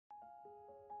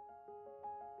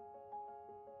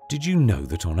Did you know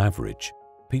that on average,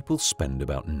 people spend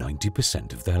about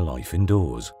 90% of their life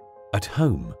indoors? At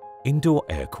home, indoor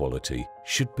air quality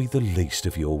should be the least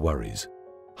of your worries.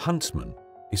 Huntsman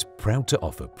is proud to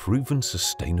offer proven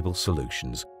sustainable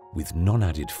solutions with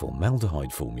non-added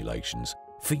formaldehyde formulations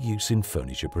for use in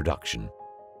furniture production.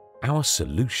 Our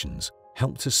solutions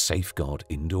help to safeguard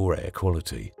indoor air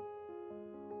quality.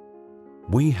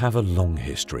 We have a long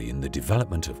history in the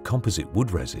development of composite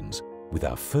wood resins, with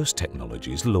our first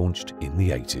technologies launched in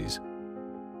the 80s.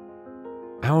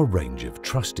 Our range of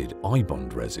trusted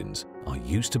iBond resins are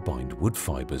used to bind wood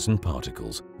fibres and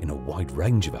particles in a wide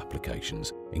range of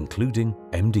applications, including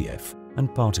MDF and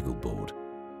Particleboard.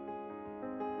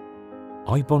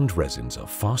 iBond resins are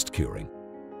fast-curing,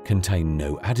 contain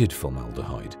no added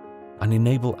formaldehyde, and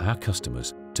enable our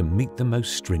customers to meet the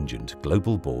most stringent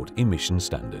global board emission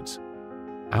standards.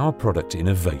 Our product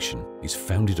innovation is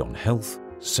founded on health,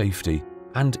 safety,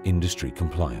 and industry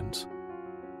compliance.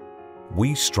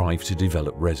 We strive to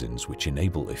develop resins which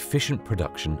enable efficient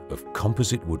production of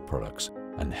composite wood products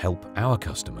and help our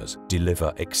customers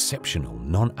deliver exceptional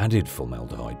non-added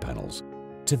formaldehyde panels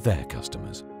to their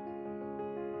customers.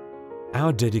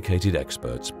 Our dedicated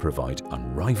experts provide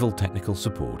unrivaled technical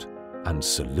support and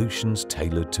solutions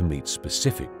tailored to meet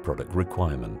specific product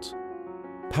requirements.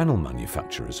 Panel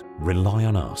manufacturers rely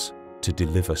on us to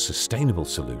deliver sustainable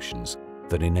solutions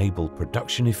that enable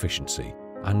production efficiency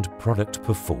and product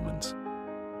performance.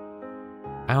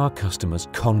 Our customers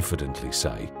confidently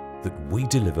say that we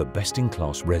deliver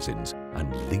best-in-class resins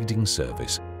and leading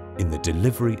service in the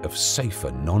delivery of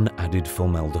safer non-added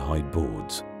formaldehyde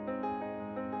boards.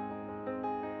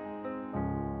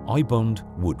 iBond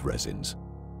Wood Resins,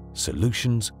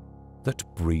 solutions that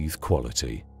breathe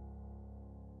quality.